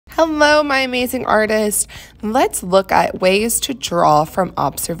Hello, my amazing artist. Let's look at ways to draw from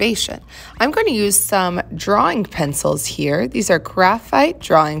observation. I'm going to use some drawing pencils here. These are graphite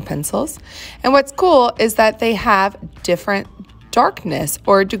drawing pencils. And what's cool is that they have different darkness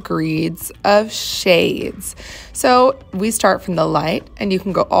or degrees of shades. So we start from the light and you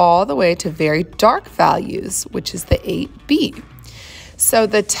can go all the way to very dark values, which is the 8B. So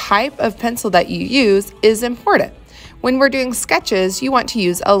the type of pencil that you use is important. When we're doing sketches, you want to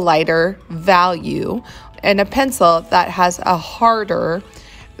use a lighter value and a pencil that has a harder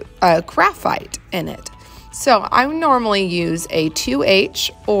graphite in it. So I normally use a 2H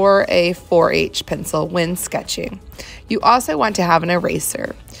or a 4H pencil when sketching. You also want to have an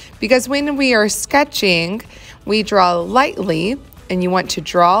eraser because when we are sketching, we draw lightly and you want to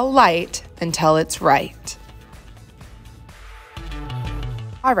draw light until it's right.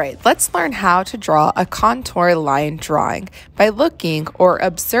 All right, let's learn how to draw a contour line drawing by looking or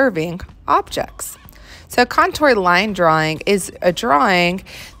observing objects. So contour line drawing is a drawing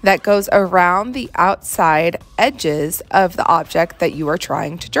that goes around the outside edges of the object that you are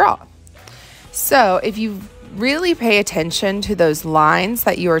trying to draw. So if you really pay attention to those lines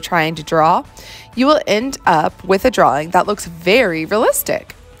that you are trying to draw, you will end up with a drawing that looks very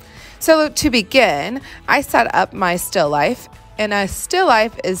realistic. So to begin, I set up my still life. And a still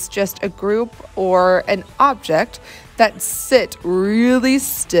life is just a group or an object that sit really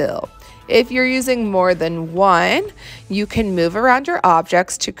still. If you're using more than one, you can move around your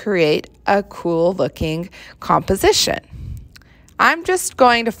objects to create a cool looking composition. I'm just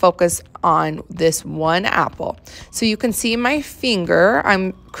going to focus on this one apple. So you can see my finger,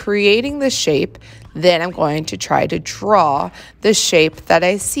 I'm creating the shape, then I'm going to try to draw the shape that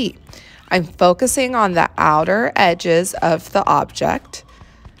I see. I'm focusing on the outer edges of the object.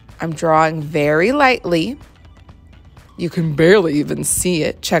 I'm drawing very lightly. You can barely even see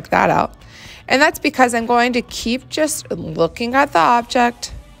it. Check that out. And that's because I'm going to keep just looking at the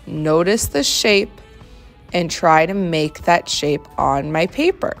object, notice the shape, and try to make that shape on my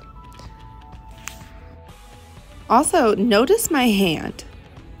paper. Also, notice my hand.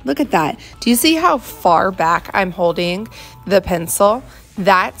 Look at that. Do you see how far back I'm holding the pencil?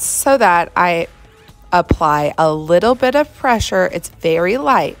 That's so that I apply a little bit of pressure. It's very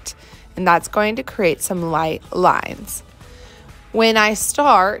light, and that's going to create some light lines. When I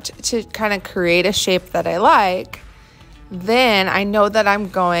start to kind of create a shape that I like, then I know that I'm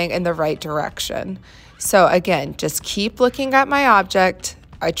going in the right direction. So again, just keep looking at my object.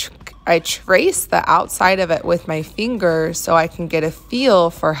 I trace the outside of it with my finger so I can get a feel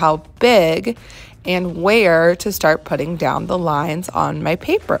for how big and where to start putting down the lines on my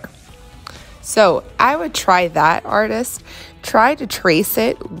paper. So I would try that, artist. Try to trace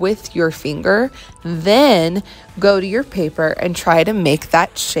it with your finger, then go to your paper and try to make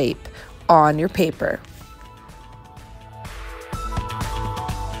that shape on your paper.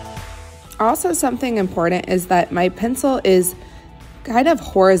 Also, something important is that my pencil is kind of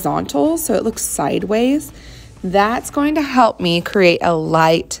horizontal, so it looks sideways. That's going to help me create a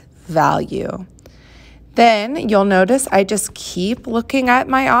light value. Then you'll notice I just keep looking at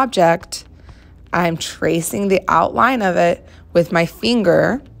my object. I'm tracing the outline of it with my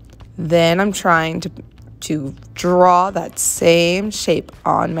finger. Then I'm trying to draw that same shape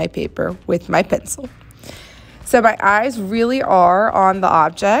on my paper with my pencil. So my eyes really are on the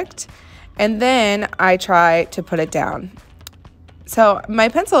object, and then I try to put it down. So my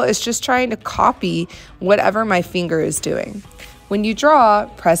pencil is just trying to copy whatever my finger is doing. When you draw,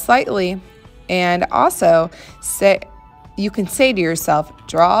 press lightly. And also, you can say to yourself,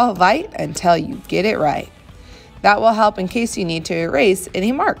 draw light until you get it right. That will help in case you need to erase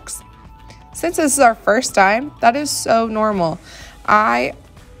any marks. Since this is our first time, that is so normal. I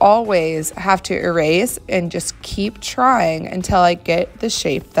always have to erase and just keep trying until I get the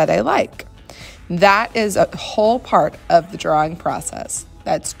shape that I like. That is a whole part of the drawing process.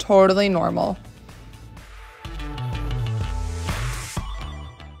 That's totally normal.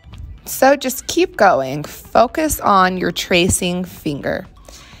 So just keep going. Focus on your tracing finger.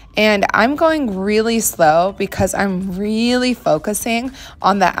 And I'm going really slow because I'm really focusing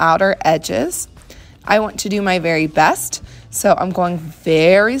on the outer edges. I want to do my very best, so I'm going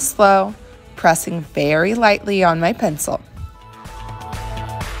very slow, pressing very lightly on my pencil.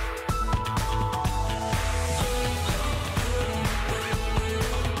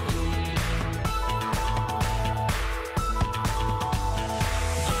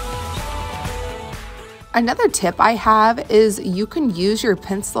 Another tip I have is you can use your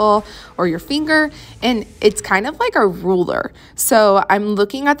pencil or your finger, and it's kind of like a ruler. So I'm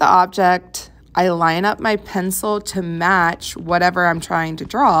looking at the object, I line up my pencil to match whatever I'm trying to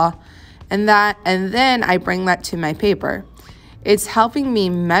draw, and then I bring that to my paper. It's helping me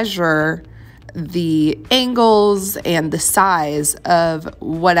measure the angles and the size of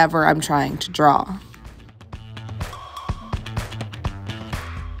whatever I'm trying to draw.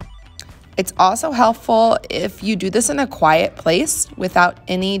 It's also helpful if you do this in a quiet place without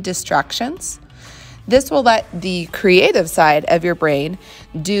any distractions. This will let the creative side of your brain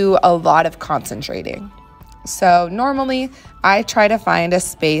do a lot of concentrating. So normally I try to find a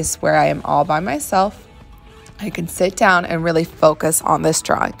space where I am all by myself. I can sit down and really focus on this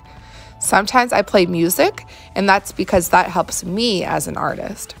drawing. Sometimes I play music, and that's because that helps me as an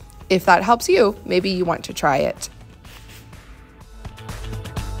artist. If that helps you, maybe you want to try it.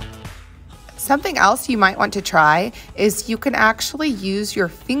 Something else you might want to try is you can actually use your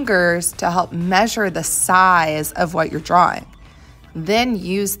fingers to help measure the size of what you're drawing. Then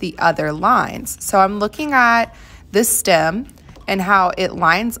use the other lines. So I'm looking at this stem and how it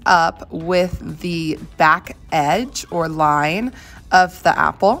lines up with the back edge or line of the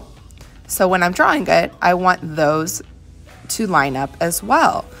apple. So when I'm drawing it, I want those to line up as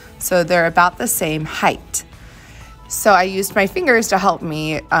well. So they're about the same height. So I used my fingers to help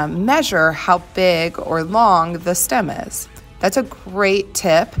me measure how big or long the stem is. That's a great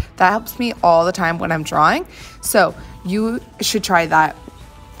tip. That helps me all the time when I'm drawing. So you should try that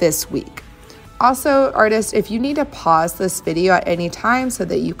this week. Also, artists, if you need to pause this video at any time so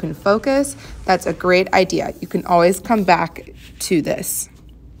that you can focus, that's a great idea. You can always come back to this.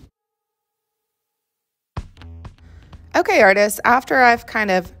 Okay, artists, after I've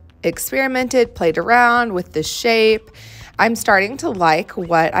kind of experimented, played around with the shape, I'm starting to like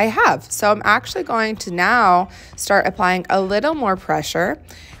what I have. So I'm actually going to now start applying a little more pressure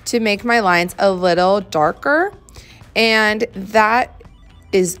to make my lines a little darker. And that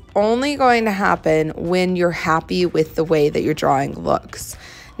is only going to happen when you're happy with the way that your drawing looks.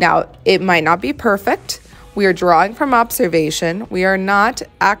 Now, it might not be perfect. We are drawing from observation. We are not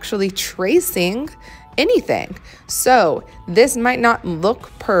actually tracing anything. So this might not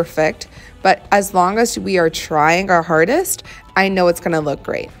look perfect, but as long as we are trying our hardest, I know it's going to look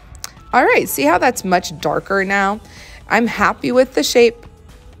great. All right, see how that's much darker now? I'm happy with the shape.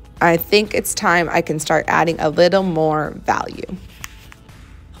 I think it's time I can start adding a little more value.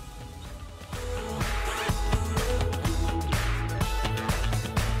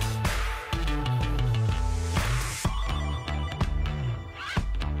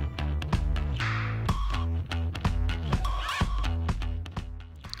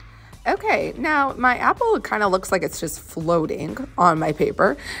 Okay, now my apple kind of looks like it's just floating on my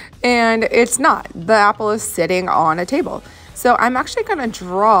paper, and it's not. The apple is sitting on a table. So I'm actually going to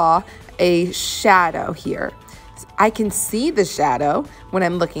draw a shadow here. I can see the shadow when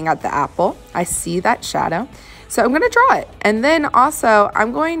I'm looking at the apple. I see that shadow. So I'm going to draw it. And then also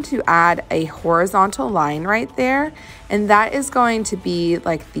I'm going to add a horizontal line right there, and that is going to be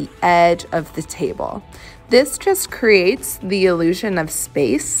like the edge of the table. This just creates the illusion of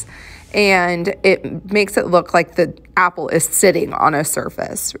space, and it makes it look like the apple is sitting on a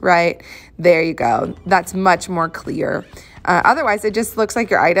surface, right? There you go. That's much more clear. Otherwise, it just looks like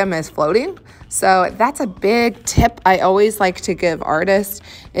your item is floating. So that's a big tip I always like to give artists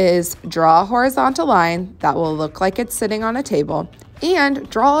is draw a horizontal line that will look like it's sitting on a table and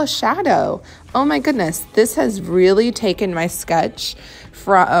draw a shadow. Oh my goodness, this has really taken my sketch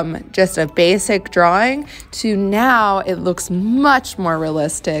from just a basic drawing to now it looks much more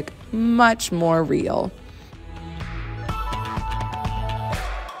realistic, much more real.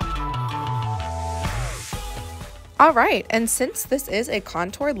 All right, and since this is a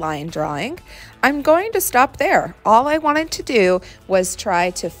contour line drawing, I'm going to stop there. All I wanted to do was try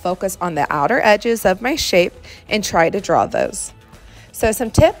to focus on the outer edges of my shape and try to draw those. So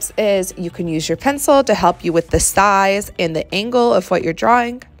some tips is you can use your pencil to help you with the size and the angle of what you're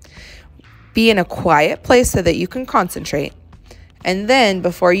drawing. Be in a quiet place so that you can concentrate. And then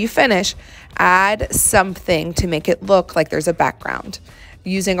before you finish, add something to make it look like there's a background.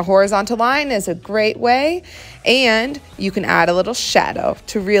 Using a horizontal line is a great way, and you can add a little shadow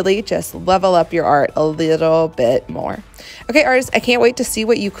to really just level up your art a little bit more. Okay, artists, I can't wait to see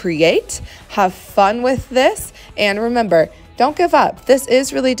what you create. Have fun with this, and remember, don't give up. This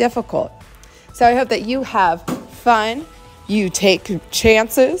is really difficult. So I hope that you have fun, you take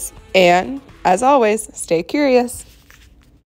chances, and as always, stay curious.